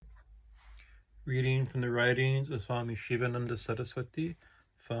Reading from the writings of Swami Sivananda Saraswati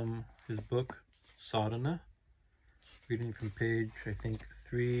from his book Sadhana. Reading from page,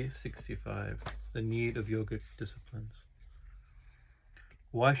 365, The Need of Yogic Disciplines.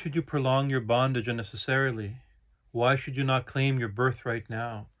 Why should you prolong your bondage unnecessarily? Why should you not claim your birthright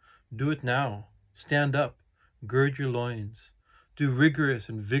now? Do it now. Stand up. Gird your loins. Do rigorous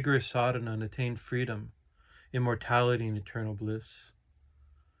and vigorous sadhana and attain freedom, immortality, and eternal bliss.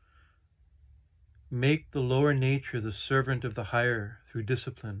 Make the lower nature the servant of the higher through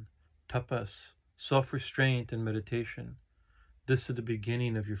discipline, tapas, self-restraint, and meditation. This is the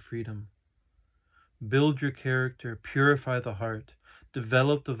beginning of your freedom. Build your character, purify the heart,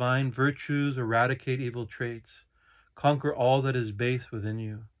 develop divine virtues, eradicate evil traits, conquer all that is base within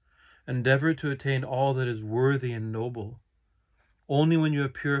you, endeavor to attain all that is worthy and noble. Only when you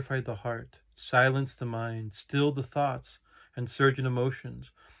have purified the heart, silenced the mind, stilled the thoughts and surging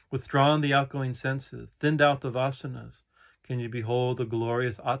emotions, withdrawn the outgoing senses, thinned out the vasanas, can you behold the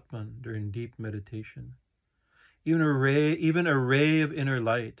glorious Atman during deep meditation. Even a ray of inner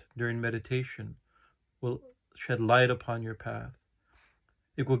light during meditation will shed light upon your path.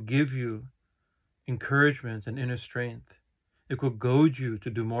 It will give you encouragement and inner strength. It will goad you to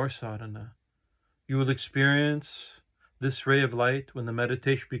do more sadhana. You will experience this ray of light when the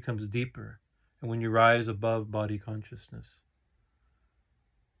meditation becomes deeper and when you rise above body consciousness.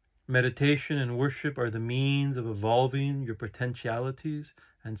 Meditation and worship are the means of evolving your potentialities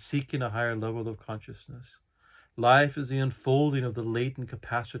and seeking a higher level of consciousness. Life is the unfolding of the latent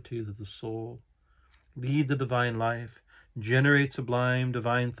capacities of the soul. Lead the divine life. Generate sublime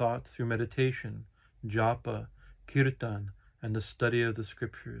divine thoughts through meditation, japa, kirtan, and the study of the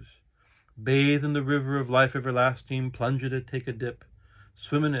scriptures. Bathe in the river of life everlasting, plunge in it, take a dip.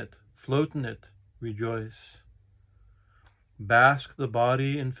 Swim in it, float in it, rejoice. Bask the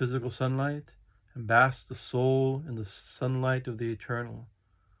body in physical sunlight, and bask the soul in the sunlight of the eternal.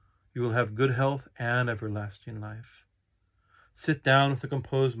 You will have good health and everlasting life. Sit down with a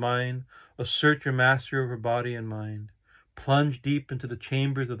composed mind, assert your mastery over body and mind. Plunge deep into the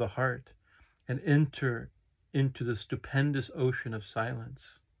chambers of the heart and enter into the stupendous ocean of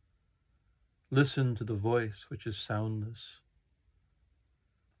silence. Listen to the voice which is soundless.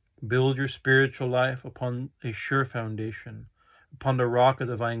 Build your spiritual life upon a sure foundation, upon the rock of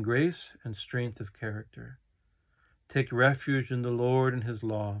divine grace and strength of character. Take refuge in the Lord and his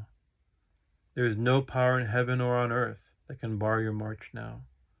law. There is no power in heaven or on earth that can bar your march now.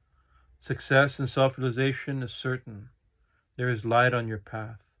 Success and self-realization is certain. There is light on your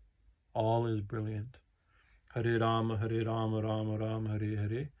path. All is brilliant. Hare Rama, Rama Rama, Hare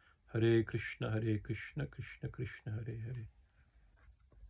Hare. Hare Krishna, Krishna Krishna, Hare Hare.